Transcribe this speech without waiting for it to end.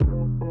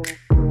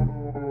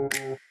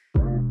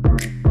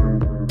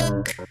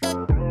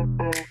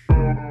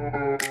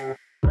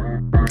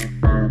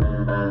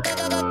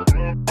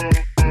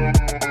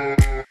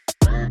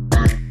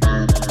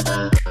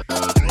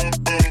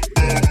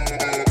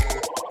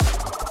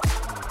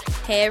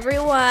Hey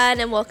everyone,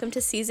 and welcome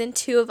to season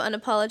 2 of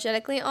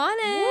Unapologetically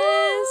Honest.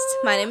 Woo!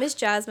 My name is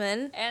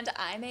Jasmine. And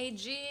I'm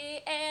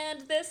AG,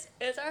 and this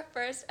is our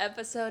first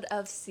episode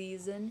of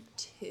season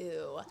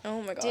 2.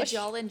 Oh my gosh. Did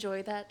y'all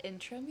enjoy that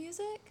intro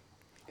music?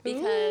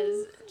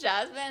 Because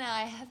Jasmine and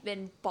I have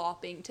been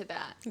bopping to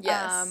that.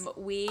 Yes.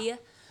 We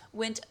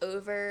went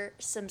over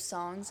some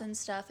songs and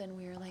stuff, and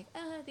we were like,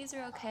 these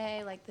are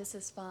okay, like, this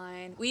is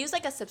fine. We use,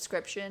 like, a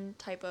subscription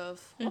type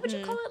of, what would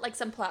you call it? Like,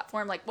 some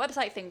platform, like,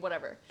 website thing,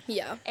 whatever.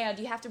 Yeah. And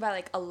you have to buy,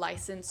 like, a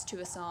license to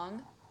a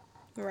song.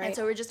 Right. And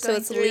so we're just going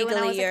it's through, legally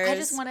and I was yours. like, I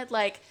just wanted,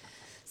 like,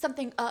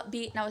 something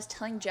upbeat, and I was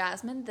telling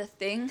Jasmine, the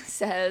thing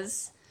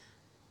says,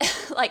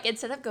 like,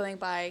 instead of going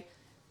by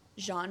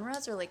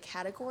genres or, like,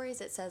 categories,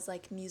 it says,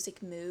 like,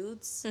 music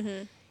moods.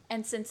 Mm-hmm.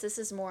 And since this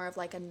is more of,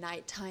 like, a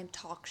nighttime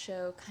talk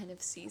show kind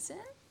of season,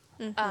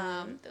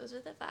 those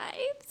are the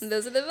vibes.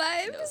 Those are the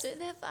vibes. Those are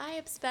the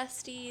vibes,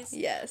 besties.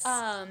 Yes.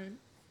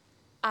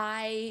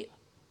 I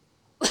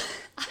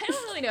don't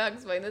really know how to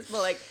explain this,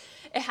 but, like,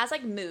 it has,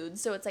 like,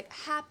 moods. So it's, like,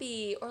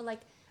 happy or,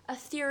 like,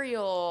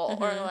 ethereal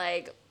or,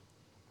 like,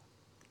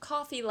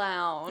 coffee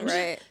lounge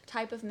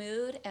type of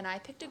mood. And I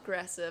picked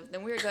aggressive.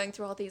 Then we were going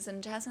through all these,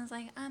 and Jasmine's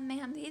like,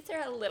 man, these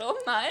are a little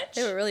much.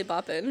 They were really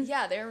bopping.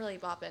 Yeah, they were really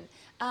bopping.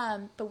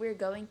 But we were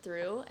going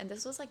through, and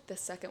this was, like, the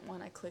second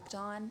one I clicked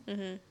on.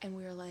 And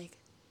we were like,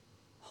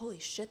 holy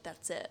shit,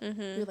 that's it.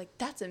 We were like,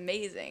 that's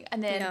amazing.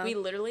 And then we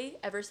literally,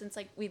 ever since,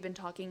 like, we've been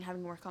talking,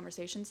 having more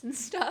conversations and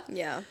stuff.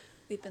 Yeah.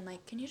 We've been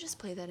like, can you just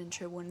play that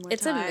intro one more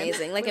It's time?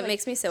 amazing. Like, We're it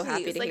makes me so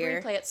happy to like,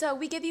 hear. Replay it. So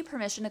we give you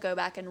permission to go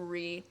back and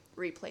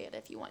replay it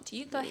if you want to.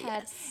 You can go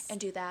ahead and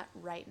do that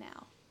right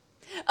now.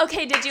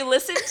 Okay, did you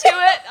listen to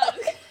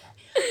it?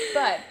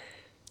 But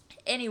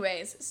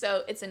anyways,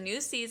 so it's a new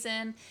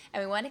season,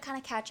 and we want to kind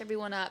of catch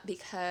everyone up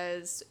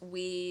because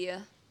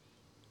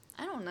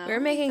I don't know. We're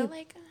making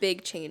like,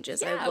 big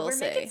changes, I will we're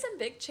say. making some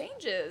big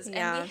changes.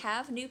 Yeah. And we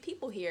have new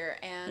people here,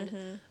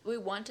 and we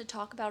want to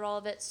talk about all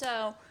of it.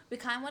 So we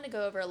kind of want to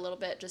go over a little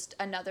bit, just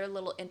another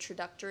little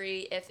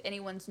introductory. If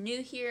anyone's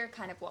new here,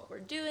 kind of what we're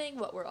doing,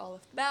 what we're all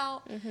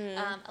about.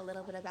 A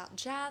little bit about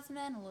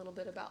Jasmine, a little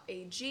bit about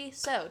AG.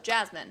 So,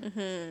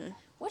 Jasmine,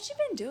 what you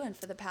been doing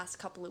for the past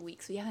couple of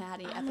weeks? We haven't had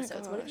any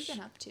episodes. What have you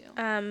been up to?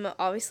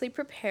 Obviously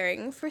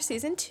preparing for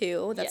season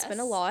 2. That's been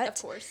a lot.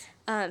 Of course.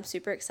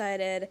 Super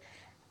excited.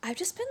 I've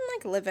just been,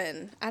 like,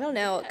 living. I don't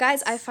know.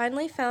 Guys, I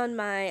finally found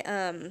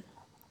my,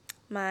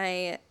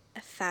 my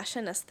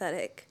fashion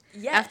aesthetic.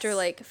 Yes. After,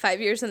 like, 5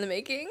 years in the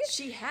making.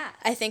 She has.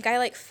 I think I,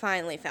 like,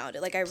 finally found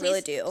it. Like, I really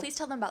do. Please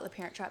tell them about the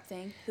Parent Trap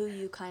thing. Who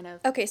you kind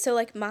of... Okay, so,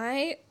 like,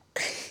 I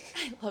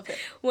love it.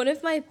 one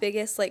of my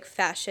biggest, like,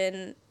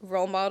 fashion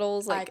role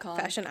models, like, Icon.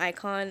 fashion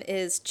icon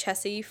is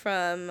Chessie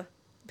from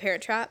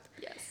Parent Trap.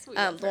 Yes.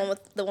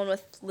 The one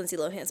with Lindsay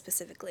Lohan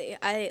specifically.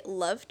 I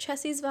love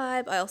Chessie's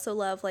vibe. I also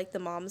love, like, the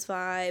mom's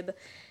vibe.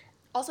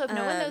 Also, if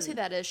no one knows who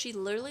that is, she's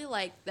literally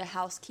like the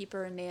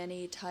housekeeper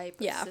nanny type.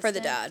 Yeah, for the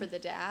dad. For the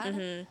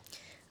dad.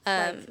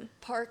 Like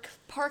park,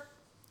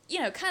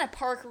 kind of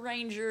park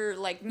ranger,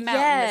 like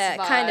mountainous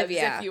vibes, kind of,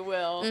 yeah. if you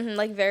will.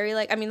 Like, very,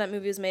 like, I mean, that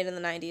movie was made in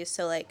the 90s,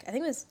 so, like, I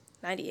think it was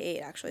 98,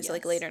 actually, so,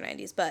 like, later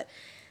 90s, but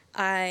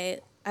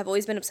I've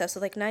always been obsessed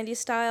with, like, 90s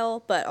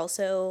style, but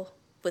also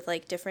with,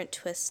 like, different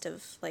twist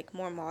of, like,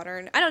 more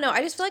modern. I don't know,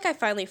 I just feel like I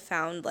finally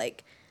found,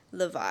 like,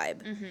 the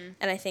vibe,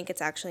 and I think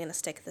it's actually gonna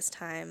stick this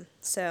time,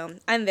 so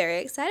I'm very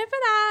excited for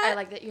that. I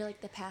like that you're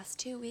like, the past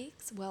 2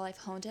 weeks, well, I've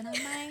honed in on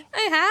my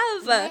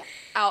my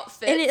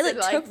outfits, and it, like,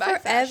 took my forever.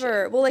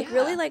 fashion. Well, like,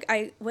 really, like,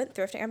 I went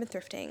thrifting. I've been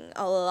thrifting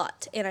a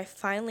lot, and I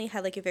finally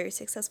had, like, a very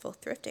successful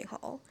thrifting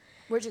haul.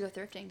 Where'd you go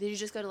thrifting? Did you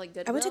just go to, like,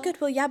 Goodwill? I went to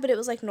Goodwill, yeah, but it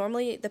was, like,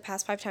 normally the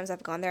past 5 times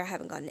I've gone there, I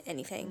haven't gotten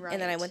anything. Right. And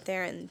then I went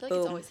there, and I feel like boom.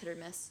 it's always hit or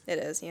miss. It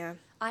is, yeah.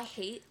 I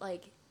hate,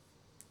 like,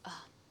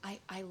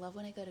 I love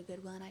when I go to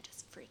Goodwill and I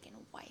just freaking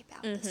wipe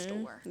out the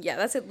store. Yeah,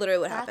 that's literally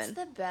what happened.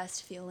 That's the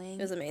best feeling.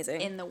 It was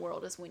amazing. In the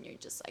world is when you're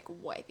just, like,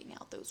 wiping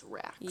out those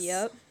racks.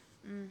 Yep.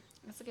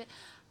 That's a good.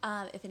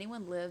 If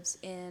anyone lives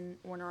in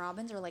Warner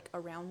Robins or, like,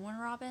 around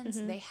Warner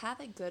Robins, they have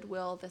a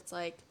Goodwill that's,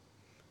 like,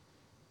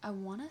 I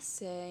want to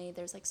say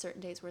there's, like,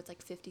 certain days where it's,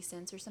 like, 50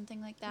 cents or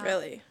something like that.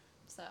 Really?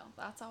 So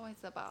that's always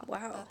about.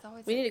 Wow. That's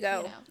always We need to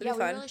go. Yeah, we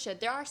we really should.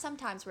 There are some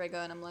times where I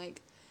go and I'm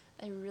like,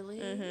 I really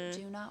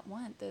do not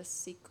want this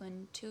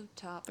sequin tube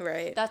top.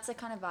 Right. That's the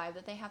kind of vibe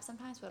that they have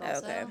sometimes, but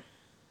also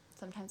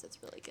sometimes it's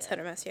really good. It's hit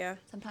or miss, yeah.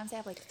 Sometimes they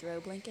have, like, throw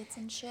blankets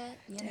and shit,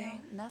 you know,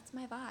 and that's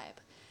my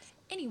vibe.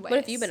 Anyways. What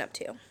have you been up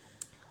to?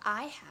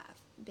 I've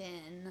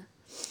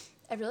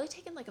really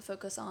taken, like, a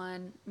focus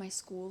on my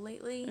school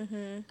lately.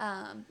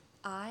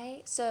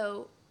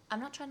 So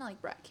I'm not trying to,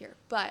 like, brag here,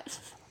 but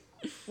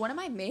one of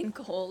my main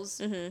goals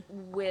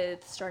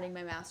with starting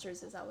my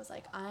master's is I was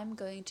like, I'm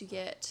going to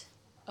get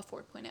a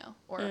 4.0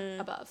 or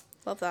above.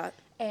 Love that.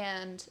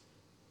 And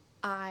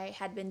I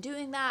had been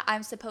doing that.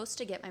 I'm supposed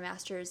to get my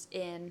master's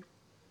in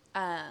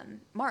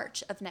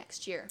March of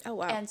next year. Oh,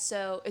 wow. And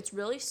so it's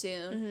really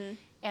soon.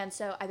 And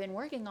so I've been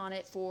working on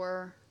it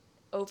for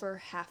over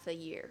half a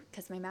year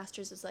because my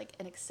master's is, like,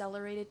 an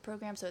accelerated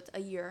program, so it's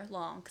a year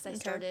long because I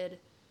started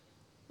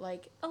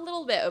like a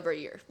little bit over a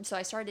year. So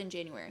I started in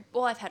January.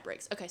 Well, I've had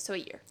breaks. Okay, so a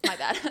year. My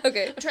bad.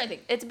 Okay. I'm trying to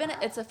think.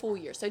 It's a full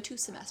year, so 2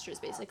 semesters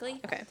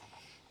basically. Okay.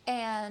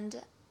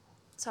 And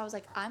so I was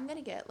like, I'm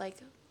gonna get like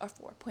a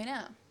 4.0.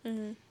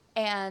 Mm-hmm.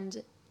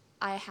 And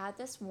I had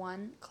this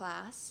one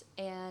class,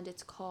 and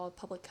it's called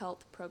Public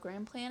Health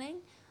Program Planning.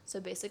 So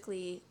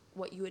basically,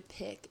 what you would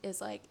pick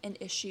is like an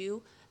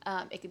issue.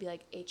 It could be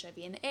like HIV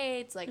and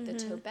AIDS, like the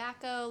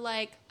tobacco,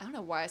 like, I don't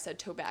know why I said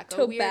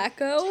tobacco.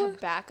 Tobacco? Weird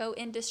tobacco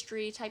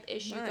industry type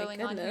issue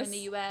going on here in the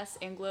U.S.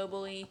 and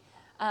globally.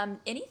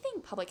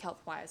 Anything public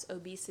health wise,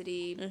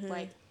 obesity,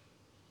 like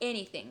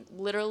anything,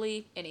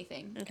 literally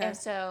anything. Okay. And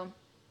so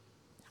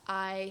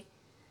I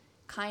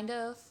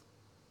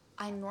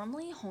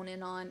normally hone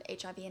in on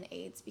HIV and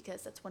AIDS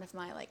because that's one of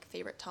my like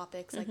favorite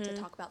topics, like to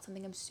talk about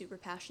something I'm super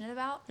passionate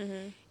about.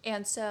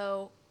 And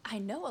so I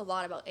know a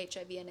lot about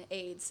HIV and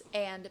AIDS,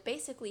 and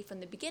basically from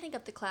the beginning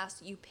of the class,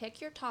 you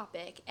pick your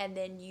topic and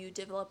then you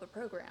develop a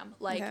program,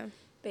 like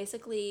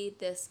basically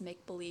this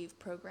make-believe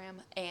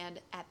program,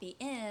 and at the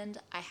end,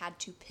 I had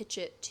to pitch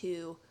it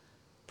to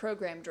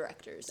program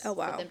directors for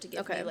them to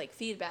give me like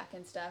feedback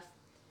and stuff.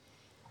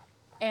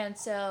 And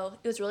so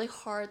it was really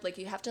hard. Like,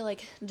 you have to,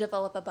 like,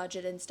 develop a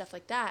budget and stuff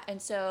like that.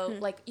 And so,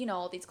 like, you know,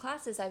 all these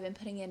classes, I've been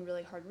putting in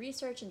really hard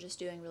research and just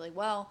doing really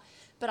well.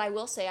 But I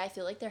will say, I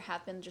feel like there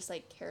have been just,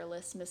 like,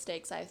 careless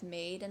mistakes I've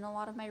made in a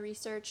lot of my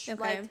research.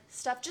 Like,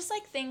 stuff, just,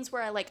 like, things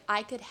where,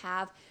 I could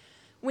have...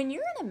 When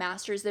you're in a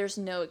master's, there's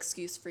no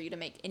excuse for you to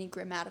make any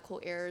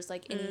grammatical errors,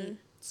 like, any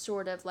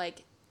sort of,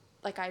 like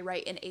I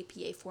write in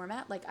APA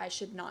format. Like, I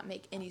should not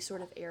make any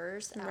sort of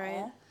errors at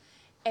all.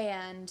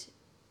 And...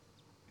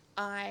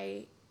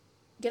 I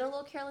get a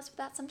little careless with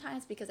that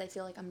sometimes because I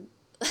feel like I'm,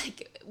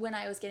 like, when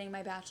I was getting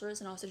my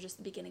bachelor's and also just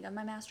the beginning of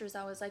my master's,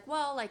 I was like,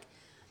 well, like,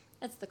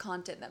 it's the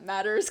content that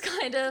matters,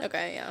 kind of.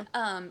 Okay,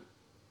 yeah.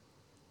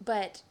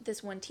 But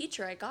this one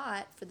teacher I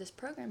got for this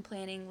program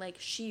planning, like,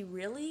 she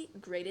really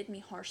graded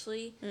me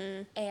harshly,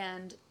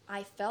 and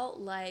I felt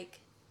like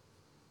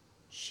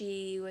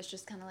she was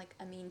just kind of, like,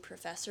 a mean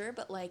professor,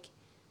 but, like,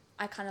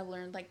 I kind of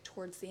learned, like,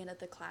 towards the end of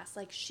the class,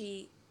 like,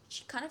 she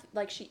kind of,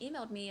 like, she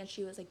emailed me and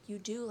she was like, you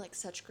do, like,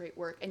 such great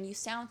work and you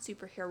sound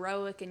super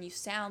heroic and you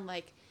sound,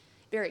 like,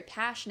 very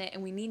passionate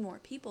and we need more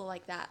people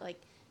like that. Like,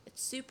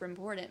 it's super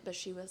important. But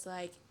she was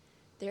like,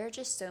 there are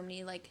just so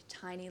many, like,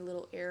 tiny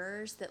little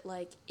errors that,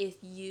 like, if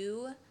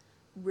you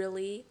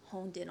really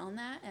honed in on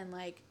that and,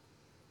 like,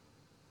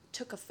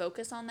 took a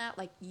focus on that,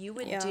 like, you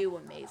would do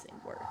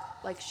amazing work.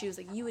 Like, she was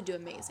like, you would do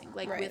amazing.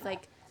 Like, with,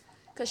 like,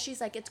 because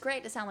she's like, it's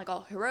great to sound, like,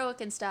 all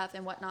heroic and stuff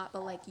and whatnot,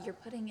 but, like, you're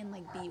putting in,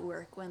 like, B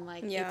work when,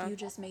 like, if you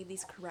just made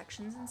these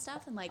corrections and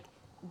stuff and, like,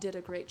 did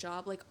a great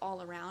job, like,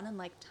 all around and,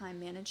 like,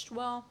 time managed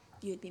well,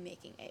 you'd be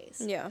making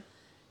A's. Yeah.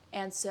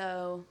 And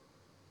so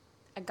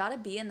I got a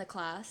B in the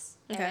class,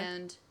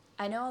 and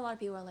I know a lot of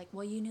people are like,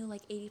 well, you knew,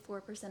 like,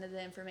 84% of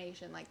the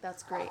information, like,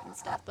 that's great and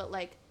stuff, but,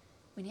 like,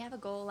 when you have a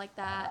goal like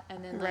that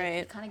and then, like,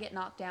 you kind of get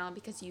knocked down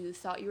because you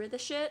thought you were the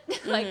shit,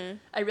 like,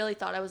 I really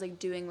thought I was, like,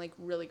 doing, like,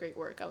 really great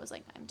work. I was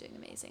like, I'm doing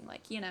amazing,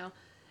 like, you know,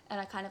 and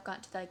I kind of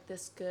got to, like,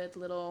 this good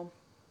little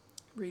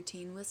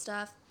routine with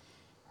stuff,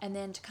 and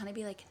then to kind of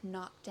be, like,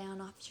 knocked down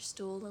off your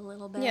stool a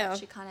little bit,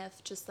 she kind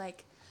of just,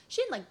 like,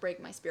 she didn't, like,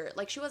 break my spirit.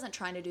 Like, she wasn't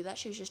trying to do that.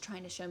 She was just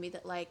trying to show me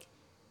that, like,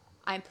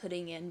 I'm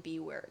putting in B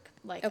work.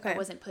 Like, I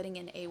wasn't putting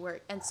in A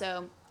work. And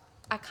so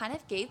I kind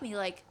of gave me,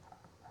 like,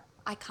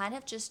 I kind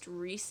of just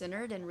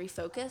recentered and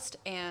refocused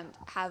and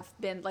have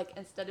been, like,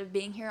 instead of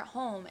being here at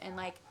home and,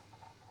 like,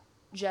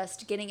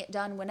 just getting it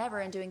done whenever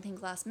and doing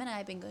things last minute,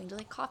 I've been going to,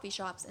 like, coffee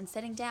shops and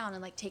sitting down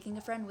and, like, taking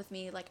a friend with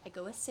me. Like, I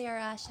go with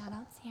Sarah. Shout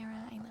out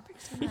Sarah. I love her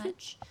so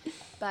much.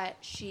 But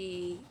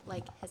she,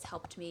 like, has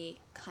helped me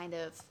kind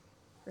of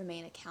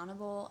remain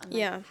accountable and,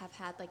 like, have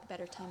had, like,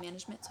 better time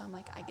management. So I'm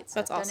like, I get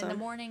stuff done in the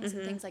mornings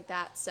and things like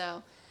that.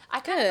 So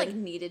I kind of, like,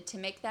 needed to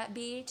make that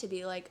B to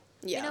be like,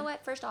 you know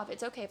what? First off,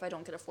 it's okay if I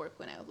don't get a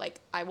 4.0. Like,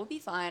 I will be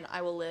fine.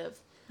 I will live.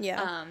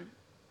 Yeah.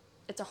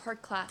 It's a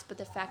hard class, but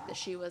the fact that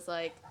she was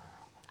like,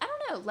 I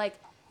don't know, like,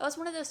 I was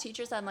one of those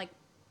teachers that I'm like,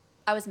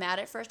 I was mad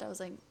at first. I was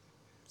like,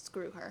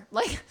 screw her.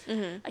 Like,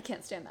 I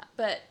can't stand that.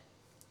 But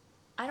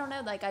I don't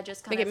know. Like, I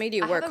just kind of. Like, it made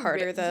you work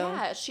harder, though.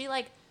 Yeah. She,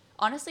 like,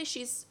 honestly,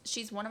 she's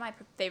one of my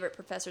favorite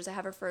professors. I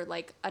have her for,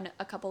 like,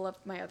 a couple of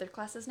my other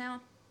classes now.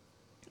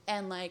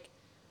 And, like,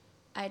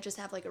 I just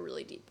have, like, a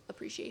really deep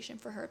appreciation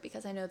for her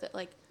because I know that,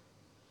 like,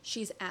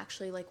 she's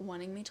actually, like,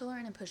 wanting me to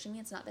learn and pushing me.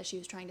 It's not that she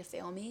was trying to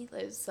fail me.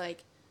 It's,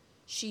 like,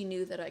 she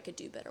knew that I could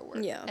do better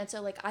work. Yeah. And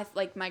so,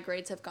 like, my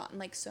grades have gotten,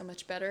 like, so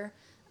much better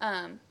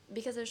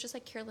because it was just,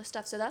 like, careless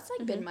stuff. So that's,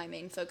 like, been my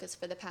main focus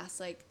for the past,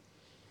 like,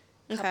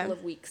 couple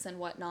of weeks and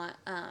whatnot.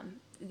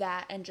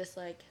 That and just,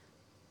 like,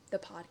 the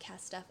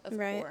podcast stuff, of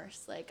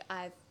course. Like,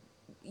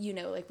 you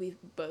know, like, we've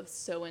both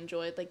so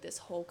enjoyed, like, this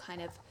whole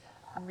kind of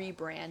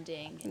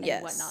rebranding and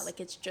whatnot. Like,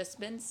 it's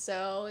just been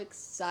so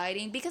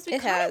exciting because we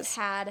kind of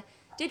had...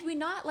 Did we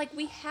not? Like,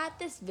 we had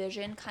this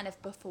vision kind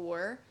of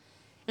before,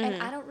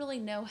 and I don't really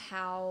know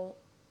how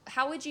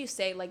would you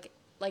say, like,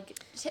 like,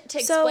 to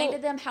explain to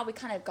them how we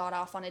kind of got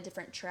off on a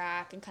different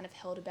track and kind of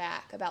held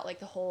back about, like,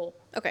 the whole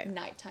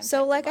nighttime.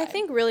 So, like, I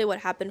think really what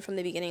happened from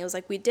the beginning was,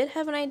 like, we did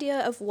have an idea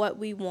of what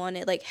we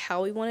wanted, like,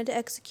 how we wanted to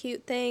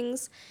execute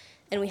things,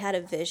 and we had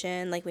a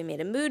vision. Like, we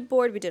made a mood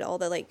board. We did all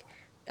the, like,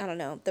 I don't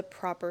know, the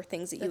proper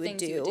things that you would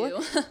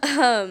do.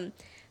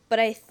 But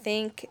I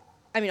think,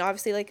 I mean,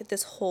 obviously, like,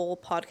 this whole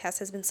podcast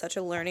has been such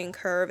a learning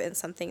curve and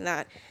something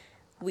that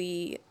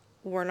we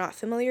were not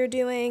familiar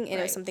doing, and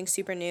it was something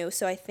super new.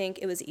 So I think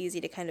it was easy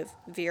to kind of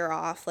veer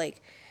off.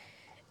 Like,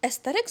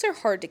 aesthetics are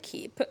hard to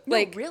keep.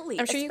 Like, really,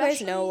 I'm sure you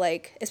guys know,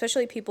 like,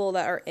 especially people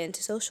that are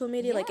into social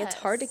media, like, it's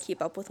hard to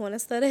keep up with one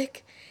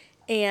aesthetic,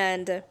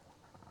 and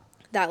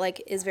that,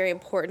 like, is very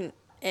important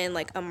in,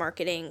 like, a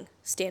marketing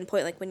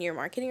standpoint. Like, when you're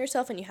marketing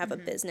yourself and you have a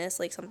business,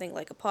 like something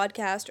like a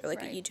podcast or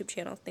like a YouTube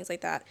channel, things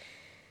like that.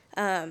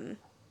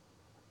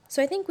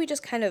 So I think we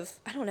just kind of,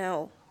 I don't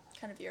know,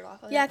 kind of veered off.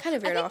 Yeah, kind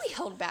of veered off. I think we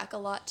held back a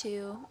lot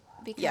too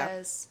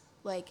because,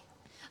 like,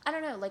 I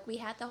don't know, like, we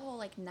had the whole,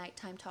 like,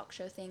 nighttime talk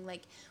show thing.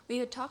 Like, we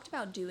had talked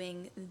about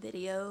doing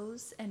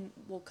videos, and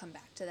we'll come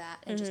back to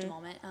that in just a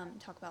moment,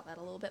 talk about that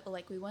a little bit. But,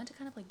 like, we wanted to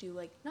kind of, like, do,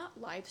 like, not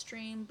live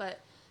stream, but,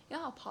 you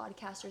know how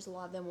podcasters, a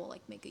lot of them will,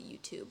 like, make a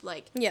YouTube.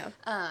 Like,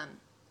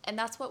 and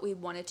that's what we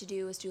wanted to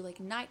do, is do, like,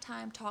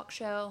 nighttime talk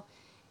show.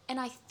 And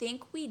I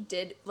think we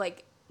did,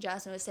 like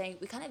Jasmine was saying,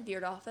 we kind of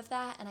veered off of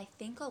that. And I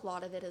think a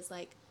lot of it is,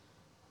 like,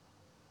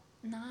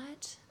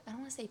 not, I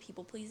don't want to say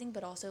people pleasing,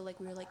 but also, like,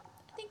 we were like,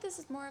 I think this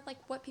is more of, like,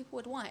 what people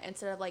would want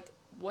instead of, like,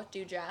 what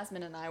do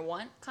Jasmine and I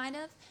want, kind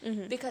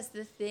of. Because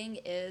the thing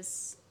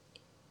is,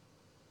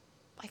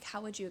 like,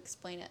 how would you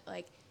explain it?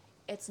 Like,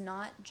 it's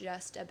not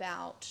just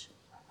about,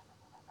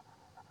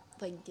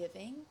 like,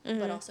 giving,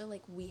 but also,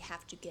 like, we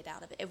have to get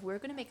out of it. If we're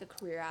going to make a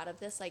career out of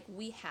this, like,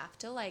 we have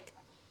to, like,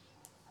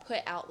 put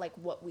out, like,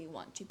 what we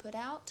want to put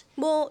out.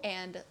 Well,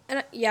 and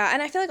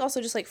I feel like also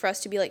just, like, for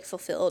us to be, like,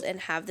 fulfilled and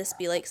have this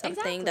be, like,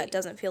 something that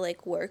doesn't feel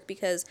like work,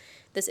 because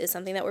this is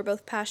something that we're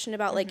both passionate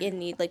about, like,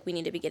 we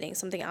need to be getting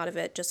something out of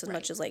it just as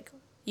much as, like,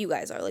 you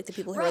guys are, like, the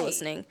people who are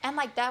listening. And,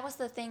 like, that was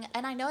the thing,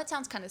 and I know it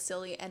sounds kind of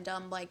silly and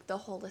dumb, like, the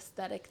whole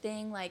aesthetic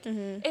thing, like,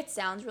 it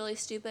sounds really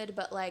stupid,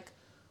 but, like,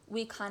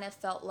 we kind of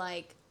felt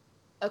like,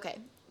 okay,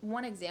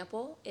 one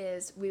example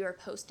is we were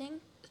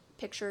posting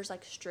pictures,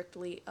 like,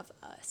 strictly of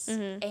us,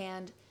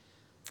 and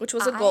which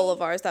was a goal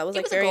of ours that was,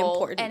 like, very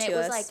important to us. And it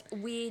was,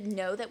 like, we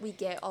know that we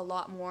get a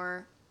lot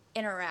more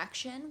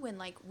interaction when,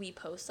 like, we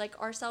post, like,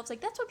 ourselves.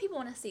 Like, that's what people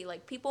want to see.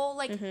 Like, people,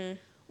 like,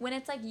 when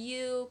it's, like,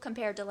 you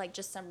compared to, like,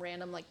 just some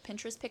random, like,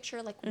 Pinterest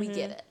picture, like, we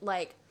get it.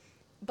 Like,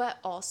 but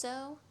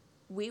also,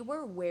 we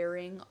were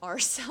wearing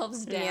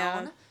ourselves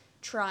down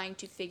trying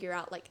to figure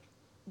out, like,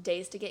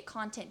 days to get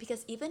content.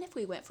 Because even if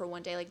we went for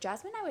one day, like,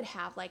 Jasmine and I would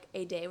have, like,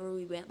 a day where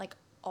we went, like,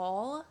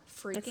 all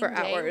freaking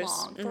day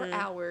long for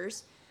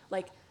hours,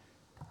 like,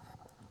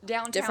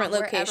 downtown, different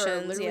locations,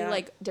 wherever, literally,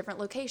 like, different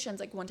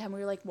locations. Like, one time we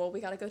were like, well, we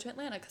gotta go to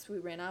Atlanta because we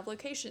ran out of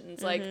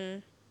locations, like,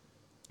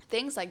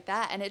 things like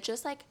that. And it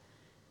just, like,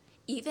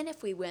 even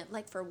if we went,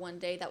 like, for one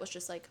day, that was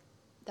just, like,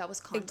 that was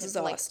content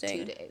exhausting. For,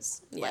 like, 2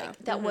 days. Like,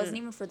 that wasn't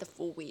even for the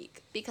full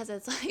week, because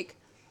it's, like,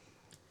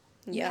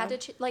 you had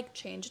to, like,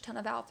 change a ton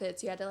of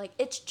outfits. You had to, like,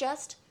 it's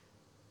just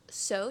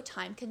so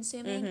time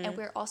consuming, and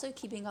we're also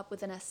keeping up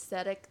with an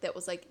aesthetic that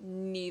was, like,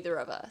 neither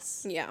of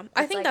us. Yeah,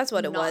 I think, like, that's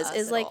what it was.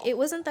 Is, like, it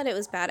wasn't that it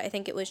was bad. I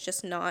think it was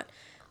just not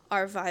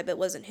our vibe. It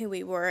wasn't who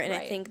we were, and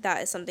I think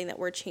that is something that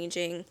we're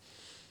changing.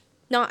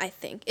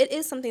 It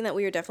is something that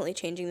we are definitely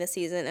changing this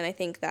season, and I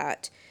think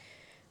that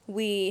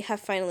we have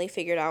finally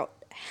figured out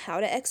how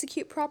to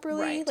execute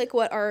properly, like,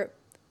 what our,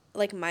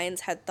 like,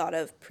 minds had thought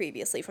of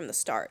previously from the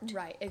start.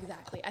 Right,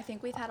 exactly. I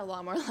think we've had a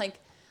lot more, like,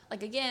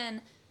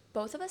 again,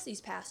 both of us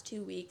these past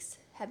 2 weeks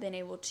have been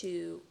able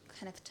to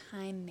kind of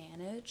time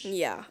manage.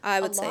 Yeah,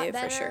 I would say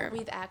better. For sure.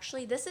 We've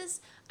actually,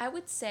 I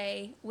would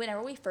say,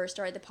 whenever we first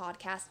started the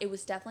podcast, it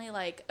was definitely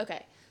like,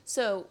 okay,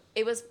 so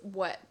it was,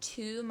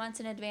 2 months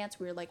in advance,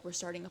 we were like, we're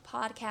starting a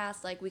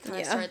podcast, like, we kind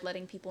of started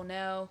letting people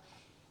know,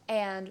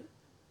 and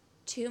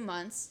 2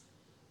 months,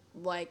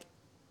 like,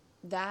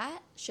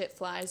 that shit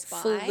flies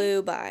by.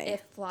 Flew by.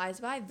 It flies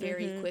by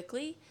very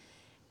quickly,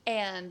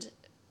 and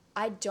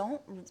I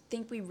don't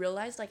think we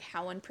realized, like,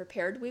 how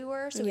unprepared we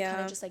were, so we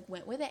kind of just, like,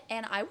 went with it.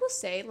 And I will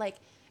say, like,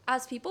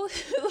 as people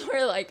who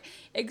were, like,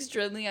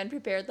 extremely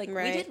unprepared, like,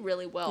 we did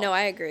really well. No,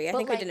 I agree. I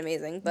think, like, we did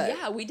amazing, but...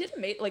 Yeah, we did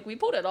amazing. Like, we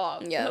pulled it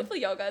off. Yeah.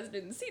 Hopefully y'all guys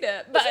didn't see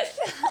that.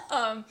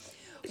 But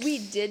we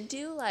did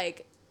do,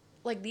 like,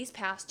 these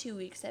past 2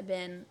 weeks have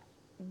been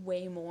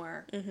way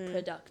more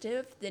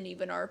productive than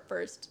even our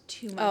first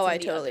 2 months. Oh, I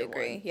totally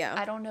agree. Yeah.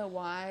 I don't know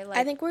why. Like,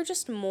 I think we're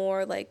just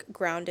more, like,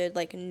 grounded,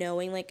 like,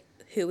 knowing, like,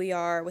 who we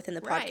are within the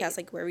podcast,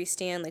 like, where we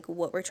stand, like,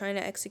 what we're trying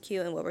to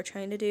execute and what we're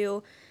trying to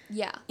do.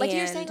 Yeah. Like,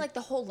 you're saying, like,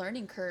 the whole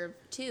learning curve,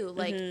 too.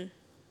 Like,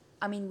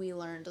 I mean, we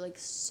learned, like,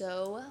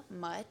 so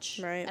much.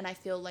 Right. And I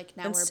feel like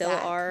now we're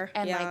back. Are.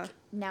 And, like,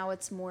 now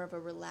it's more of a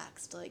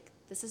relaxed, like,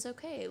 this is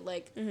okay.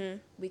 Like,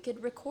 we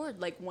could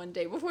record, like, one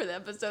day before the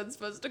episode's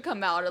supposed to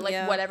come out or,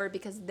 like, whatever.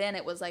 Because then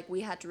it was, like,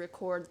 we had to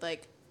record,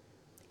 like,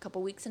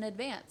 couple weeks in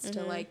advance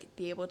to like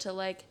be able to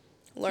like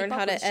learn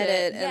how to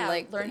edit and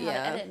like learn how to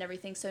edit and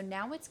everything. So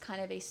now it's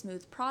kind of a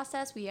smooth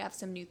process. We have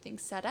some new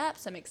things set up,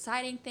 some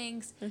exciting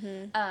things.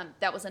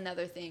 That was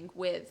another thing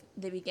with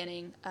the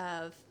beginning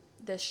of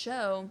the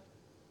show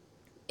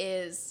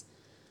is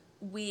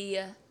we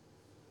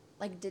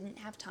like didn't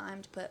have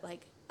time to put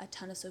like a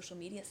ton of social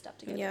media stuff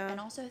together, and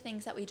also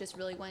things that we just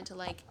really wanted to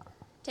like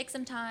take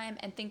some time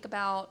and think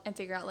about and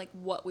figure out like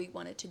what we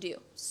wanted to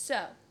do.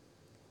 So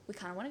we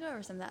kind of want to go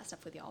over some of that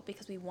stuff with y'all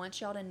because we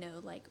want y'all to know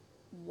like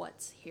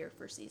what's here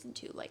for season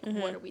 2, like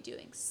what are we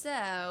doing.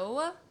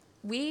 So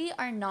we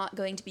are not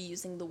going to be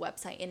using the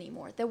website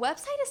anymore. The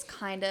website is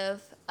kind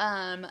of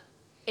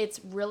it's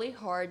really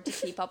hard to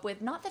keep up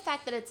with. Not the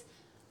fact that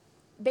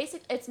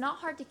it's not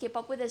hard to keep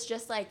up with, it's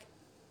just like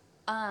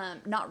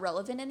not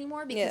relevant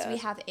anymore because we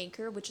have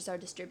Anchor, which is our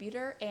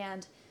distributor,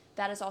 and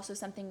that is also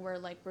something where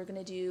like we're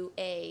gonna do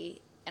and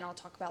I'll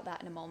talk about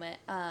that in a moment.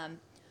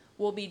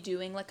 We'll be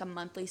doing like a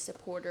monthly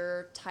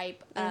supporter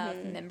type of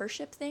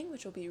membership thing,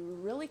 which will be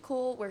really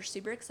cool. We're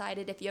super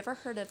excited. If you ever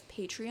heard of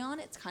Patreon,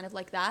 it's kind of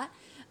like that.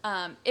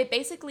 It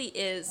basically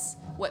is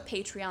what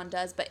Patreon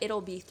does, but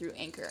it'll be through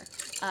Anchor,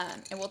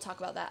 and we'll talk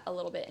about that a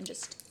little bit in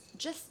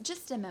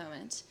just a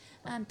moment.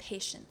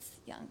 Patience,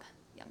 young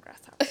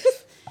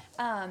grasshoppers.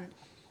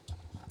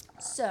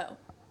 So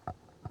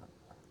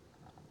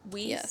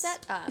we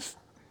set up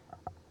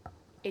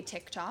a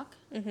TikTok,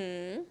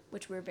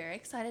 which we're very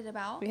excited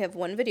about. We have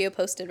one video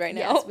posted right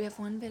now. Yes, we have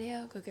one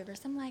video. Go give her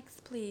some likes,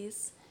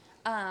 please.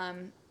 Our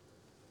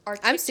TikTok,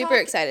 I'm super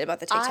excited about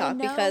the TikTok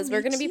because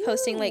we're going to be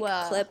posting like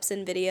clips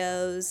and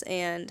videos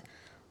and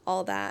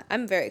all that.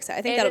 I'm very excited.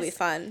 I think that'll be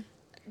fun.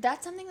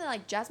 That's something that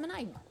like Jasmine and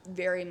I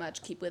very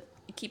much keep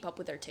up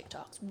with our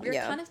TikToks. We're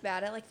kind of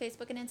bad at like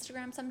Facebook and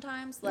Instagram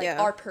sometimes. Like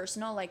our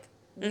personal, like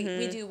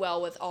we do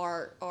well with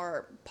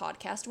our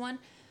podcast one.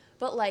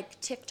 But like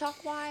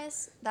TikTok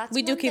wise,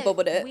 we do keep up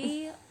with it.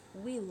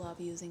 We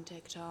love using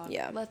TikTok.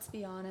 Yeah. Let's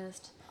be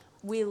honest.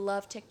 We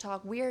love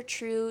TikTok. We are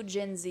true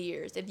Gen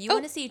Zers. If you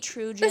want to see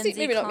true Gen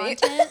Z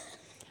content,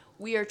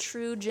 we are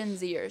true Gen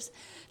Zers.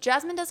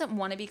 Jasmine doesn't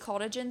want to be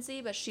called a Gen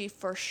Z, but she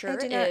for sure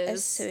is. I do not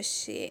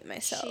associate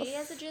myself. She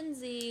is a Gen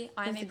Z.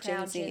 I'm a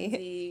proud Gen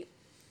Z.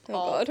 Oh,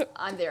 God.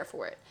 I'm there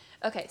for it.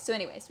 Okay, so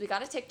anyways, we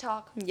got a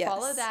TikTok. Yes.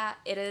 Follow that.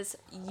 It is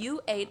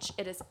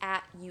it is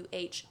at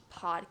UH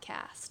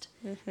Podcast.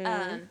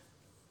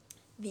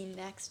 The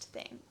next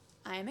thing.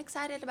 I am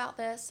excited about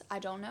this. I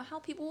don't know how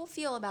people will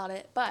feel about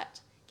it,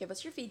 but give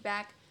us your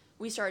feedback.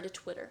 We started a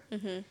Twitter.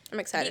 I'm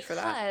excited for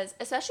that. Because,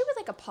 especially with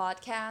like a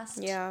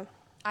podcast,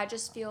 I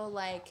just feel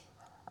like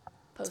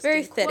posting it's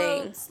very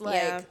fitting. Quotes,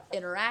 like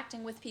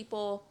interacting with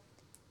people.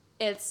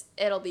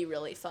 It'll be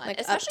really fun,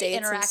 like especially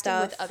interacting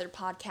with stuff. other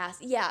podcasts.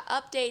 Yeah,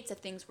 updates if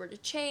things were to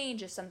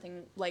change, if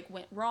something like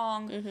went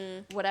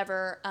wrong,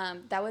 whatever.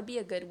 That would be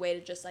a good way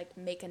to just like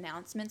make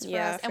announcements for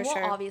us, and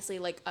we'll obviously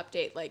like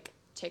update like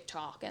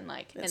TikTok and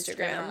like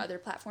Instagram or other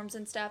platforms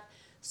and stuff.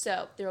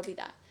 So there'll be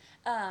that.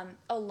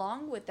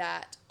 Along with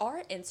that,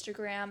 our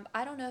Instagram,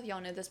 I don't know if y'all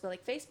know this, but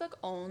like Facebook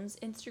owns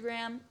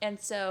Instagram,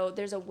 and so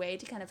there's a way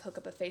to kind of hook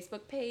up a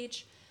Facebook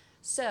page.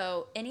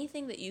 So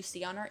anything that you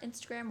see on our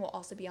Instagram will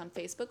also be on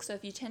Facebook. So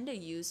if you tend to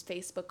use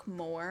Facebook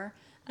more,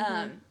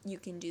 you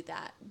can do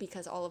that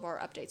because all of our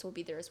updates will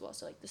be there as well.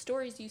 So like the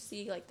stories you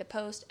see, like the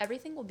post,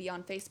 everything will be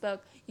on Facebook.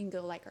 You can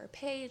go like our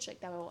page,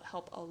 like that will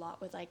help a lot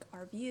with like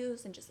our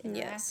views and just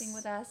interacting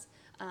with us.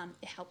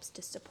 It helps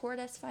to support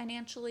us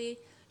financially,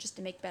 just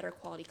to make better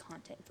quality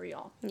content for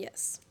y'all.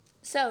 Yes.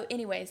 So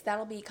anyways,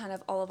 that'll be kind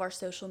of all of our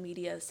social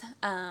medias.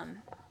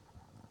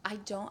 I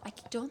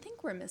don't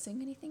think we're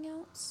missing anything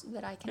else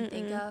that I can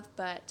think of,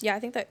 but I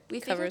think that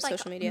we covers figured,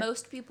 social media.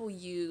 Most people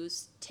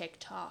use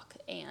TikTok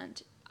and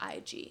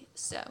IG,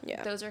 so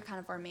those are kind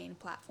of our main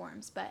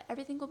platforms. But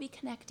everything will be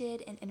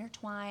connected and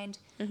intertwined.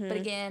 But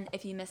again,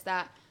 if you missed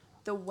that,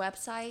 the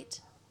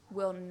website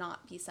will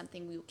not be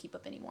something we will keep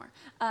up anymore.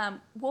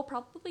 We'll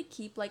probably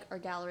keep like our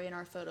gallery and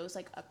our photos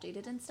like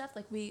updated and stuff.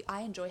 Like I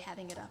enjoy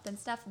having it up and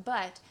stuff,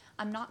 but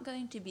I'm not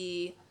going to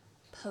be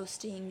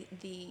posting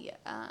the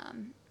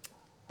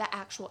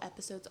actual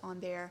episodes on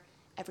there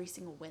every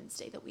single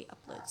Wednesday that we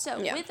upload. So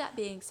with that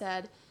being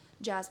said,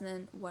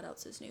 Jasmine, what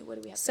else is new? What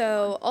do we have?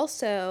 So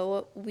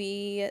also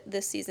we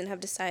this season have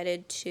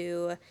decided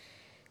to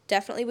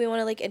we want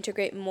to like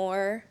integrate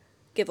more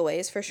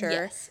giveaways for sure.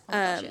 Yes. Oh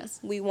gosh, yes.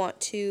 We want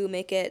to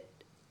make it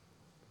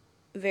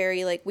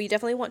very like we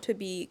definitely want to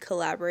be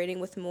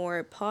collaborating with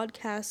more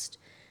podcast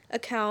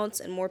accounts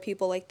and more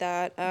people like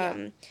that.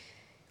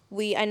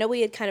 I know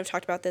we had kind of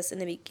talked about this in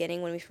the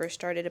beginning when we first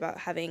started about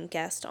having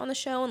guests on the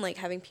show and like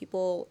having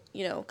people,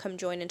 come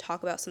join and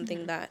talk about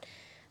something that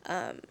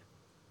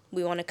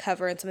we want to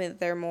cover and something that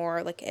they're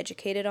more like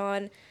educated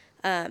on.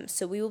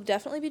 So we will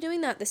definitely be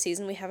doing that this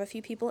season. We have a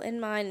few people in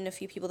mind and a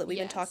few people that we've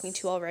been talking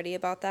to already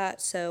about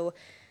that. So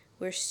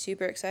we're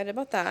super excited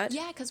about that.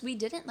 Yeah, because we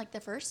didn't, like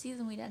the first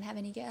season, we didn't have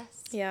any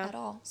guests at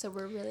all. So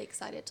we're really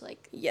excited to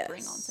like bring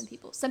on some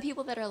people. Some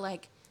people that are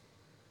like,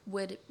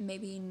 would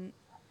maybe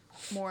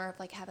more of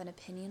like have an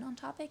opinion on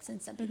topics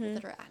and some people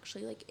that are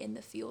actually like in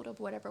the field of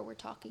whatever we're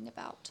talking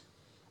about.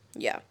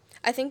 Yeah.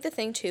 I think the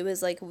thing too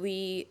is like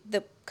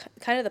the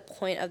kind of the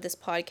point of this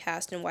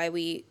podcast and why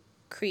we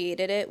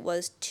created it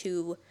was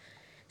to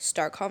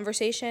start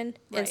conversation.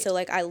 Right. And so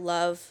like I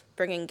love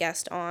bringing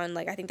guests on.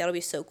 Like I think that'll be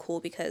so cool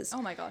because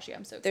oh my gosh, yeah,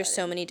 I'm so excited. There's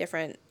so many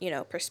different,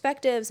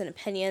 perspectives and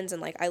opinions,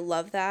 and like I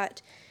love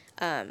that.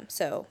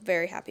 So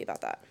very happy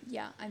about that.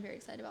 Yeah, I'm very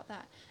excited about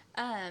that.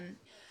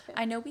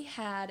 I know we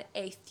had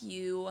a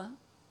few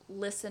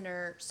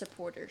listener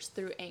supporters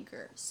through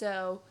Anchor.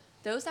 So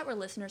those that were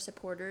listener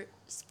supporters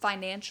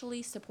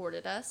financially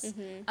supported us,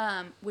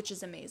 which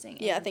is amazing.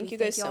 Yeah, thank you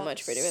guys so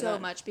much for doing that. So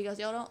much, because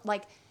y'all don't,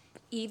 like,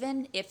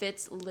 even if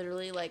it's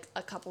literally, like,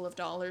 a couple of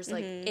dollars,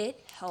 like,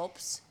 it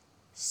helps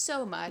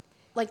so much.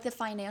 Like, the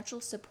financial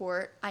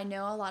support, I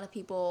know a lot of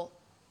people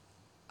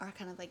are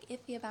kind of, like,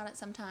 iffy about it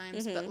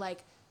sometimes, but,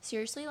 like,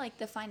 seriously, like,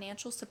 the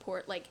financial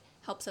support, like,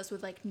 helps us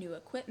with, like, new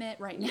equipment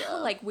right now. Yeah.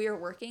 Like, we're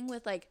working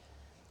with, like,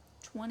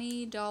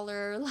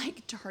 $20,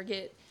 like,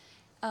 Target,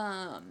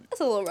 that's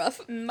a little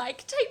rough. mic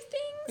type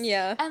things.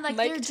 Yeah. And, like,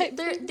 they're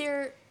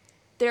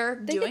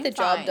doing the fine.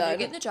 Job done. They're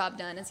getting the job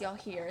done, as y'all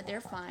hear.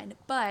 They're fine.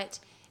 But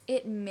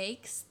it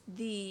makes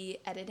the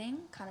editing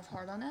kind of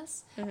hard on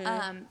us.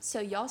 So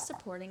y'all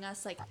supporting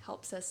us, like,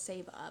 helps us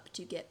save up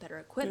to get better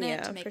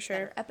equipment, to make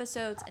better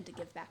episodes, and to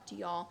give back to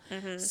y'all.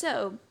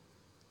 So,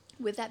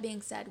 with that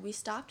being said, we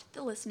stopped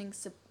the listening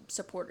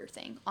supporter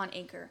thing on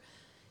Anchor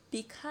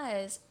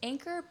because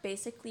Anchor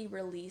basically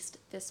released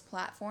this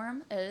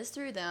platform. It is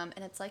through them,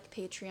 and it's like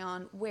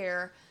Patreon,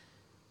 where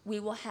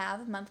we will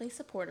have monthly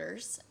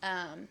supporters.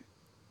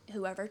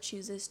 Whoever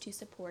chooses to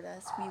support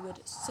us, we would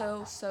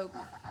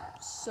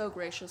so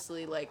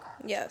graciously, like,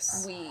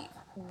 yes,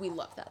 we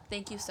love that.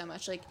 Thank you so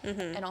much, like,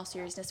 in all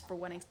seriousness, for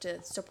wanting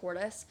to support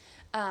us.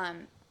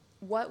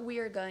 What we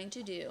are going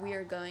to do, we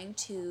are going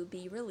to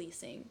be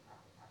releasing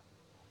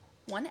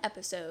one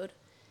episode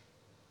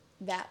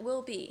that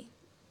will be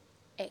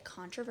a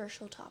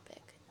controversial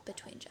topic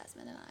between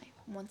Jasmine and I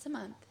once a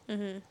month,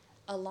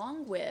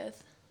 along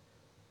with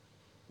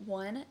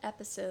one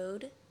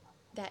episode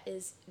that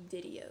is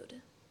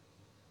videoed.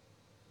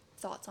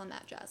 Thoughts on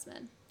that,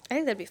 Jasmine? I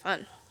think that'd be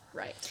fun.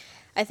 Right.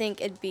 I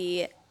think it'd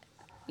be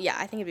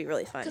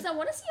really fun. Because I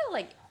want to see y'all,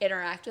 like,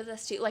 interact with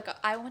us, too. Like,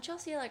 I want y'all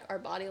to see, like, our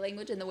body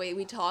language and the way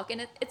we talk,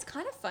 and it's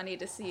kind of funny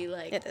to see,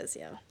 like... It is,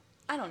 yeah.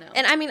 I don't know.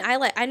 And I mean,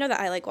 I know that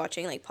I like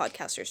watching, like,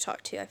 podcasters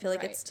talk, too. I feel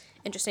like it's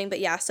interesting. But,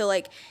 yeah, so,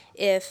 like,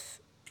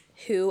 if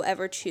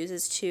whoever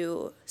chooses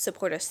to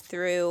support us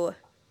through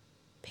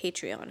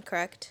Patreon,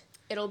 correct?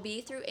 It'll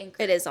be through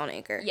Anchor. It is on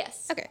Anchor.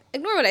 Yes. Okay.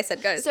 Ignore what I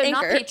said, guys. So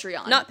Anchor. not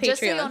Patreon. Not Patreon. Just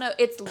so y'all know,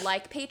 it's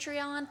like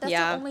Patreon. That's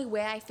the only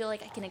way I feel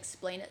like I can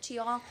explain it to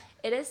y'all.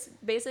 It is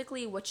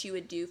basically what you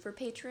would do for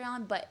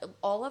Patreon, but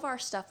all of our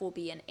stuff will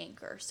be in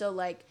Anchor. So,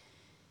 like,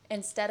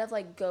 instead of,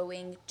 like,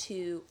 going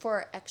to, for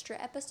our extra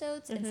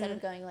episodes, instead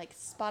of going, like,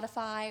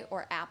 Spotify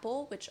or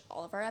Apple, which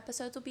all of our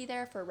episodes will be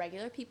there for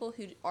regular people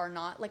who are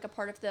not, like, a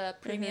part of the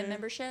premium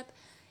membership.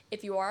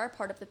 If you are a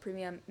part of the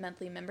premium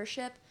monthly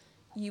membership,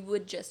 you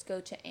would just go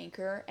to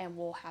Anchor, and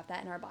we'll have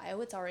that in our bio.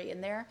 It's already in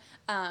there.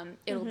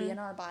 It'll be in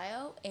our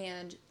bio,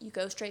 and you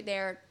go straight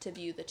there to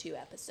view the 2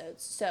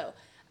 episodes. So,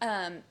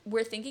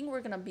 we're thinking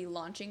we're going to be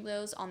launching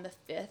those on the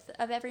 5th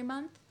of every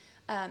month.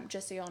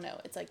 Just so y'all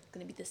know, it's, like,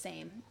 going to be the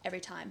same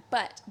every time.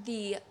 But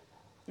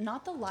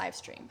not the live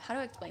stream. How do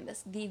I explain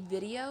this? The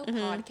video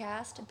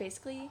podcast,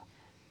 basically,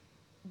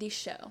 the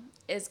show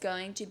is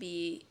going to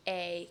be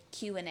a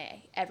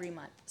Q&A every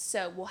month.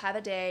 So we'll have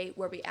a day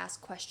where we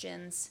ask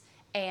questions,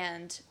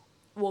 and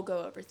we'll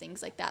go over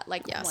things like that.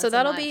 Like, yeah, so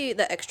that'll be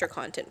the extra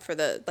content for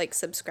the, like,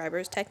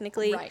 subscribers,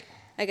 technically. Right.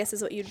 I guess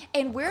is what you'd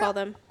call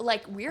them.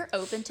 Like, we're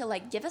open to,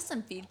 like, give us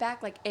some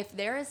feedback. Like, if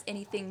there is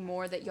anything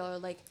more that y'all are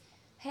like,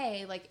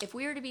 hey, like, if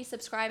we were to be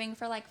subscribing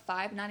for, like,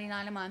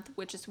 $5.99 a month,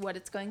 which is what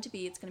it's going to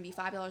be, it's going to be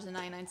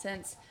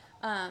 $5.99.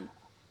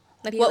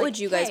 Like, what would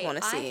you guys want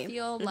to see? I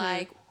feel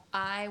like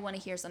I want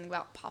to hear something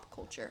about pop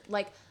culture.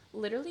 Like,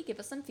 literally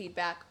give us some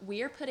feedback.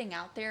 We are putting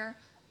out there...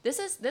 This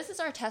is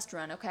our test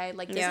run, okay?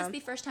 Like, this is the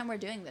first time we're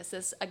doing this.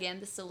 This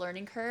is a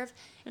learning curve.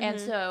 And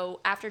so,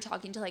 after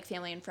talking to, like,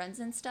 family and friends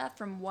and stuff,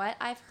 from what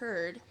I've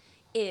heard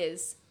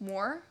is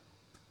more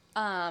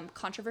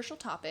controversial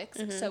topics.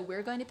 So,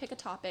 we're going to pick a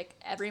topic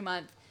every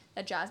month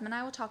that Jasmine and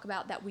I will talk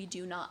about that we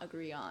do not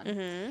agree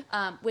on.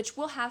 Which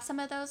we'll have some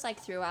of those, like,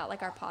 throughout,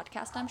 like, our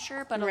podcast, I'm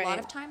sure. But a lot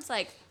of times,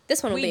 like...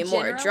 This one will be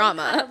more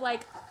drama. Kind of,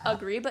 like,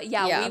 agree. But,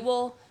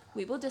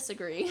 we will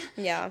disagree.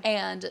 Yeah.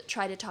 And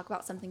try to talk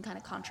about something kind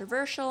of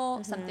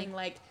controversial, something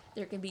like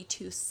there can be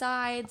 2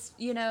 sides,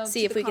 you know,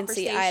 see if we can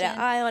see eye to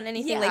eye on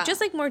anything. Like,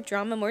 just, like, more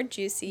drama, more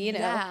juicy, you know.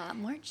 Yeah,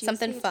 more juicy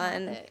something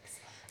fun.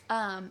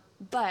 Topics.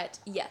 But,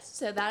 yes,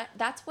 so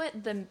that's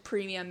what the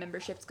premium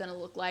membership's going to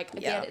look like.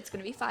 Again, it's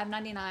going to be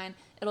 $5.99.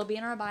 It'll be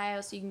in our bio,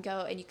 so you can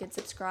go and you can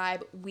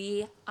subscribe.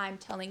 I'm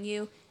telling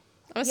you,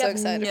 I'm so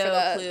excited for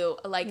that. Clue.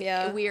 Like,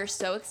 we are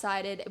so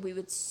excited. We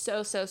would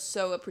so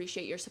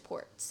appreciate your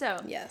support.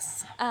 So,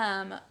 yes.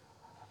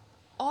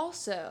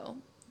 Also,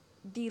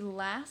 the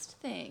last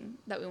thing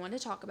that we want to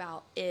talk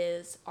about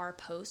is our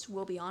post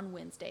will be on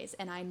Wednesdays.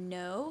 And I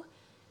know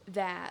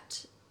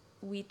that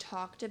we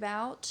talked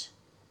about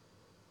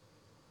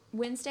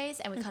Wednesdays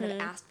and we kind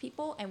of asked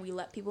people and we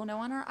let people know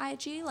on our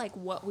IG like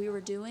what we were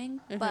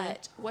doing.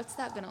 But what's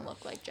that going to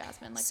look like,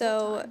 Jasmine? Like,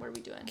 so, what time? What are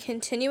we doing?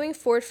 Continuing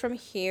forward from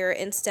here,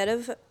 instead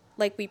of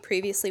like we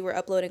previously were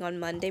uploading on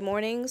Monday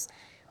mornings,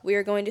 we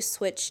are going to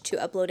switch to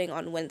uploading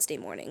on Wednesday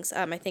mornings.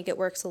 I think it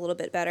works a little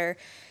bit better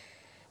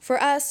for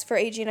us, for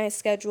AG and I's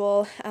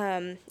schedule,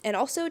 and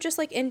also just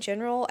like in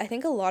general, I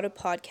think a lot of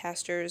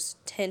podcasters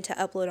tend to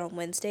upload on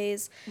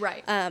Wednesdays.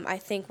 Right. I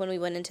think when we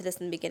went into this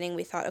in the beginning,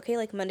 we thought, okay,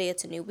 like Monday,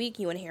 it's a new week,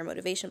 you want to hear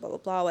motivation, blah, blah,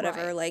 blah,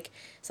 whatever, Right. like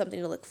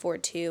something to look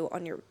forward to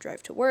on your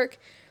drive to work.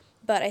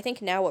 But I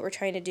think now what we're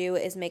trying to do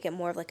is make it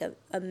more of like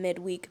a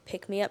midweek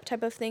pick-me-up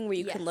type of thing where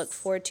you can look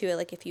forward to it.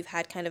 Like if you've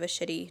had kind of a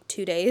shitty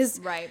 2 days,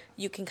 Right.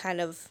 you can kind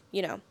of,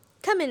 you know,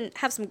 come and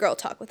have some girl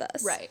talk with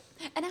us. Right.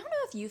 And I don't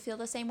know if you feel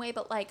the same way,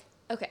 but like,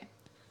 okay,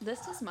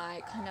 this is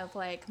my kind of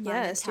like, my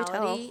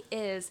mentality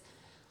is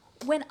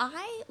when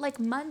I, like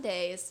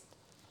Mondays,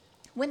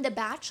 when The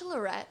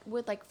Bachelorette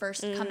would like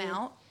first come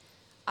out,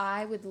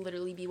 I would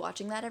literally be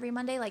watching that every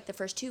Monday, like the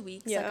first 2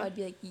 weeks. Like I'd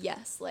be like,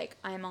 yes, like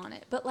I'm on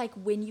it. But like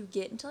when you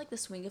get into like the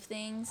swing of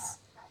things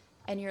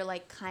and you're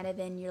like kind of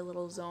in your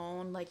little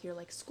zone, like you're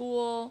like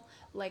school,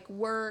 like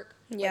work,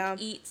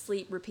 like eat,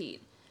 sleep,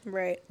 repeat.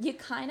 Right. You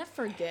kind of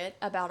forget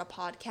about a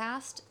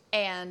podcast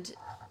and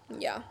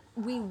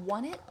we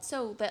want it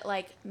so that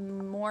like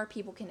more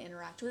people can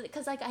interact with it.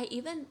 Because like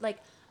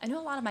I know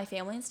a lot of my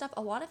family and stuff,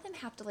 a lot of them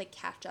have to like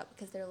catch up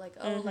because they're like,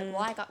 oh, like,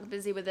 well, I got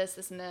busy with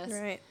this and this.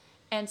 Right.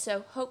 And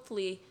so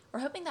hopefully,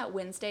 we're hoping that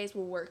Wednesdays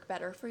will work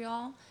better for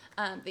y'all.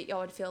 That y'all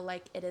would feel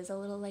like it is a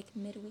little like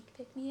midweek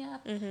pick me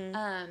up.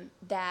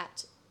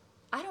 That,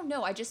 I don't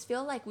know, I just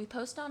feel like we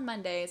post on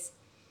Mondays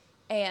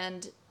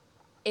and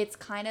it's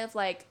kind of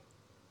like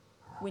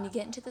when you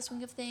get into the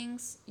swing of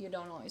things, you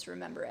don't always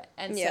remember it.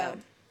 And so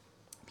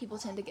people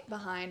tend to get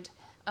behind.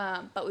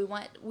 But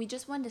we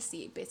just wanted to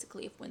see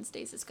basically if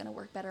Wednesdays is going to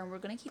work better, and we're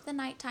going to keep the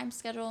nighttime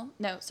schedule.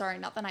 No, sorry,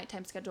 not the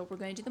nighttime schedule. We're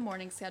going to do the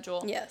morning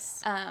schedule.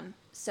 Yes.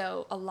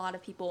 So a lot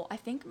of people, I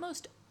think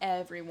most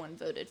everyone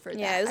voted for that.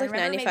 Yeah, it was like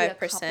 95%. Maybe a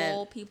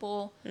couple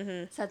people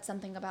said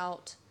something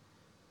about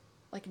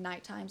like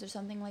night times or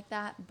something like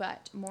that,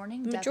 but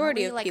morning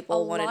majority of like,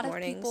 people wanted mornings. A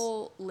lot of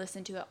people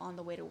listen to it on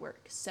the way to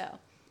work. So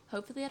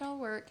hopefully it'll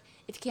work.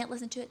 If you can't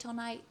listen to it till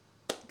night,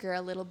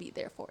 girl, it'll be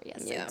there for you.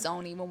 So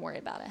don't even worry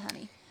about it,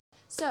 honey.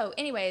 So,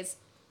 anyways,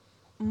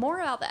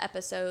 more about the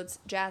episodes.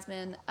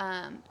 Jasmine,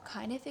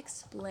 kind of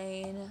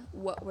explain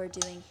what we're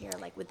doing here,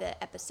 like with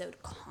the episode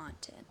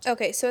content.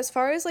 Okay, so as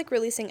far as like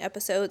releasing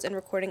episodes and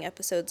recording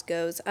episodes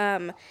goes,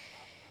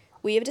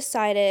 we have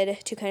decided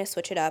to kind of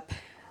switch it up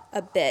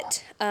a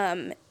bit.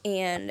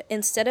 And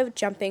instead of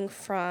jumping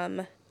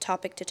from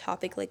topic to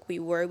topic like we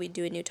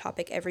do a new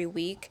topic every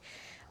week.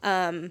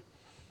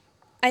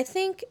 I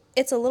think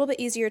it's a little bit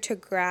easier to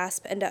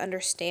grasp and to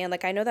understand.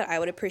 Like, I know that I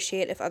would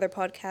appreciate if other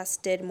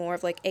podcasts did more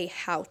of, like, a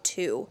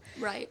how-to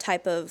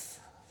type of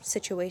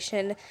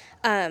situation.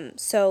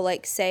 So,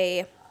 like,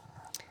 say,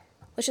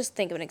 let's just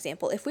think of an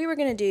example. If we were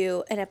going to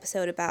do an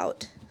episode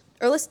about,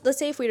 or let's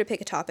say if we were to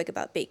pick a topic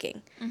about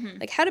baking.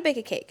 Like, how to bake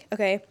a cake,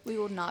 okay? We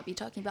will not be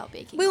talking about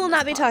baking. We will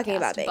not be talking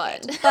about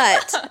baking.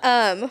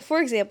 But for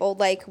example,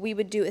 like, we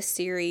would do a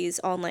series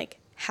on, like,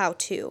 how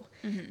to,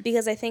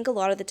 because I think a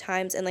lot of the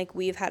times, and like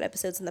we've had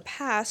episodes in the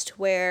past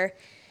where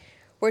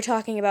we're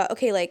talking about,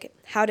 okay, like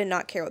how to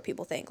not care what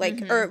people think,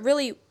 like, or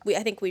really,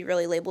 I think we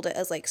really labeled it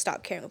as like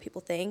stop caring what people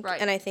think,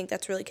 and I think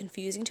that's really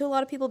confusing to a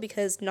lot of people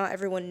because not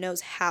everyone knows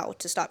how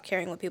to stop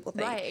caring what people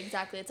think. Right,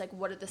 exactly. It's like,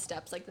 what are the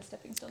steps, like the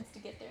stepping stones to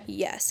get there?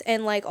 Yes,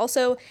 and like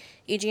also,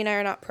 EG and I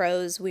are not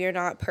pros. We are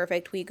not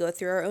perfect. We go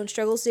through our own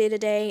struggles day to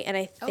day, and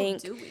I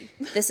think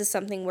this is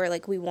something where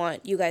like we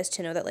want you guys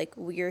to know that like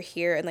we're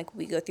here and like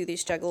we go through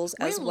these struggles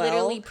as well. We're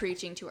literally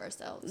preaching to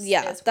ourselves.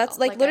 Yeah, that's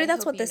like literally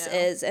that's what this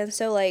is, and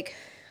so like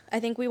I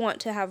think we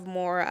want to have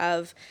more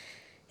of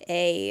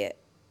a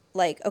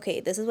like, okay,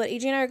 this is what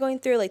EG and I are going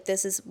through. Like,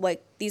 this is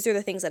like, these are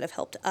the things that have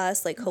helped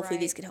us. Like, hopefully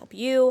these can help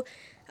you.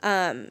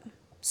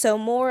 So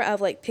more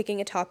of like picking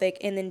a topic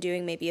and then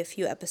doing maybe a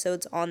few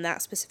episodes on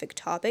that specific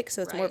topic.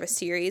 So it's more of a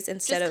series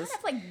instead of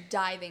just kind of like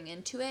diving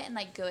into it and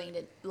like going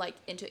to like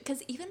into it.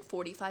 Because even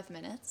 45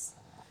 minutes,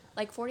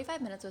 like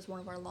 45 minutes was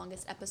one of our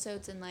longest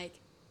episodes, and like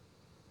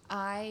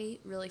I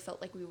really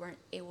felt like we weren't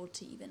able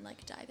to even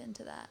like dive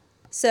into that.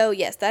 So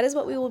yes, that is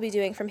what we will be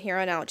doing from here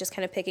on out, just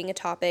kind of picking a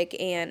topic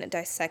and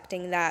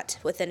dissecting that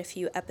within a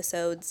few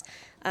episodes.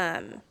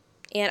 And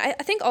I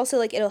think also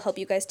like it'll help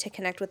you guys to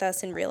connect with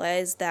us and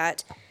realize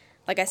that,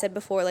 like I said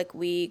before, like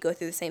we go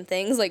through the same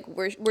things. Like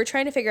we're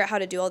trying to figure out how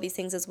to do all these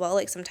things as well.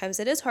 Like sometimes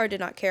it is hard to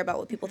not care about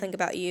what people think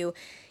about you.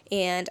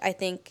 And I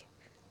think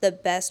the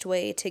best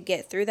way to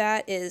get through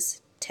that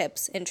is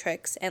tips and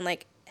tricks and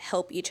like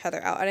help each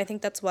other out. And I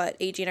think that's what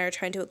AG and I are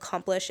trying to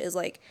accomplish, is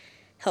like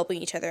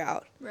helping each other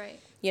out. Right.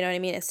 You know what I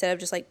mean? Instead of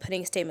just like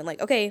putting a statement like,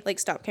 okay, like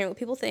stop caring what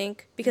people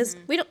think, because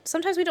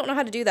sometimes we don't know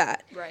how to do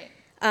that. Right.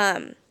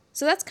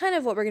 So that's kind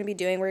of what we're going to be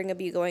doing. We're going to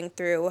be going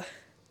through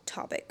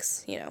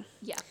topics, you know.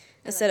 Yeah.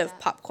 Instead of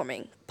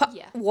popcorning.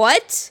 Yeah.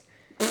 What?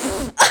 I'm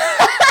sorry.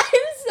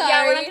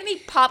 Yeah, we're not going to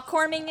be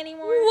popcorning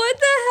anymore. What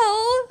the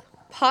hell?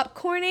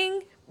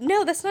 Popcorning?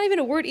 No, that's not even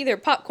a word either.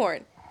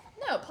 Popcorn.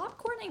 No,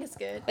 popcorning is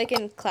good. Like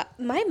in class.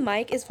 My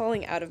mic is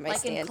falling out of my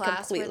stand completely. Like in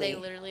class where they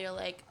literally are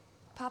like,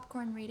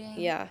 popcorn reading.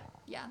 Yeah.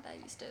 Yeah,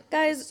 that used to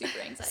guys,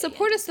 super anxiety.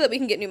 Support us so that we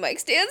can get new mic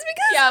stands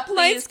because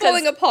mine's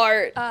falling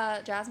apart.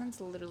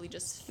 Jasmine's literally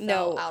just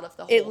fell out of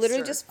the holster. It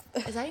literally just...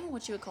 Is that even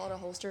what you would call it, a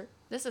holster?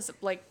 This is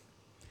like...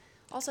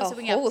 Also, so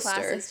we have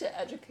classes to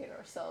educate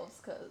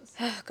ourselves because...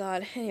 Oh,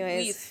 God.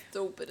 Anyways. We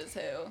stupid as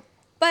hell.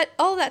 But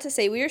all that to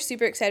say, we are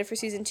super excited for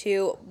season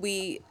 2.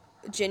 We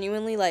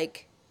genuinely,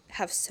 like...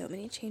 have so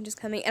many changes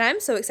coming, and I'm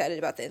so excited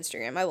about the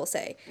Instagram, I will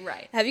say.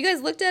 Right. Have you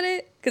guys looked at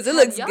it? Because it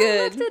looks good. Have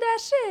y'all looked at that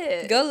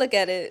shit? Go look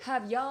at it.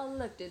 Have y'all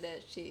looked at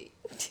that shit?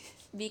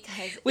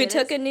 Because we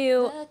took a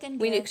new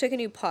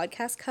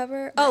podcast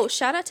cover. Right. Oh,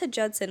 shout out to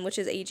Judson, which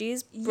is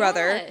AG's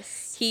brother.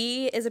 Yes.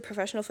 He is a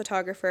professional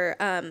photographer.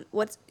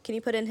 Can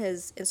you put in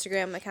his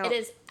Instagram account? It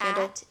is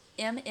at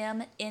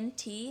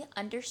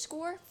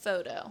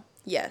MMNT_photo.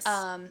 Yes.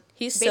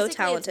 He's so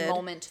talented. It's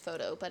moment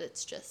photo, but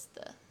it's just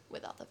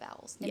without the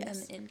vowels.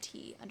 Yes.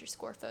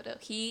 MMNT_photo.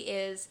 He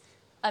is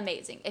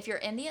amazing. If you're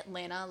in the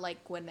Atlanta,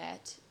 like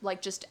Gwinnett,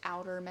 like just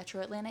outer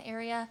metro Atlanta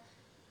area,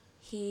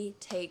 he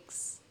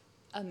takes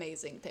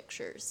amazing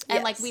pictures.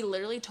 And like we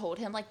literally told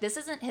him like this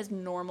isn't his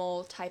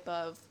normal type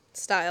of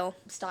style,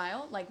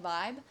 like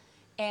vibe.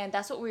 And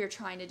that's what we were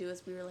trying to do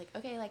is we were like,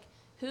 okay, like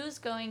who's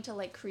going to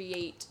like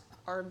create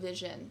our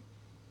vision?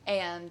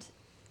 And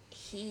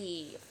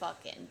he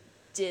fucking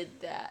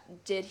did that.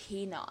 Did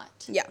he not?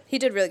 Yeah, he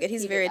did really good.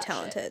 He's very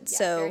talented.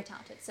 Yeah, very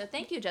talented. So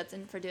thank you,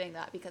 Judson, for doing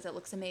that because it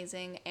looks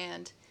amazing.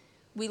 And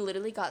we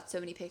literally got so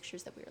many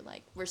pictures that we were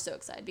like, we're so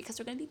excited because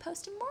we're going to be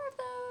posting more of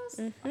those.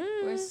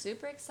 Mm-hmm. We're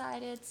super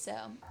excited.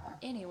 So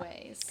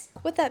anyways.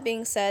 With that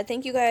being said,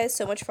 thank you guys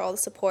so much for all the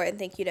support. And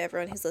thank you to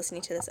everyone who's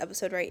listening to this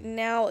episode right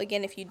now.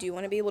 Again, if you do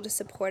want to be able to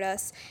support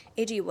us,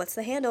 AG, what's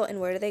the handle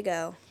and where do they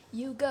go?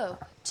 You go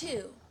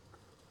to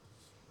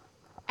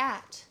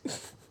at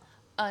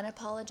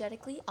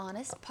Unapologetically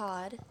Honest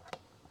Pod,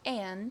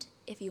 and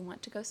if you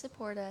want to go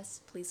support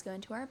us, please go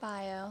into our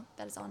bio.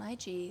 That is on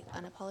IG,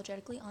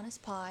 Unapologetically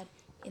Honest Pod.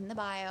 In the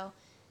bio,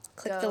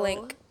 click the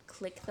link.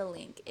 Click the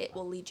link. It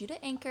will lead you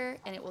to Anchor,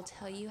 and it will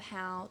tell you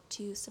how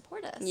to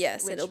support us.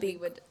 Yes, it'll be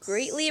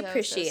greatly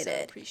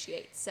appreciated.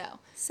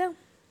 So,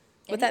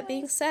 with that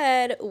being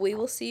said, we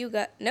will see you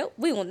guys. No,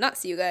 we will not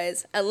see you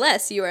guys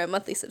unless you are a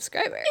monthly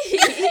subscriber.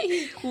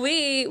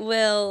 We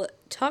will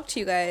talk to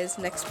you guys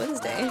next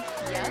Wednesday.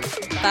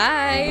 Yep.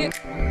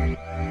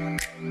 Bye.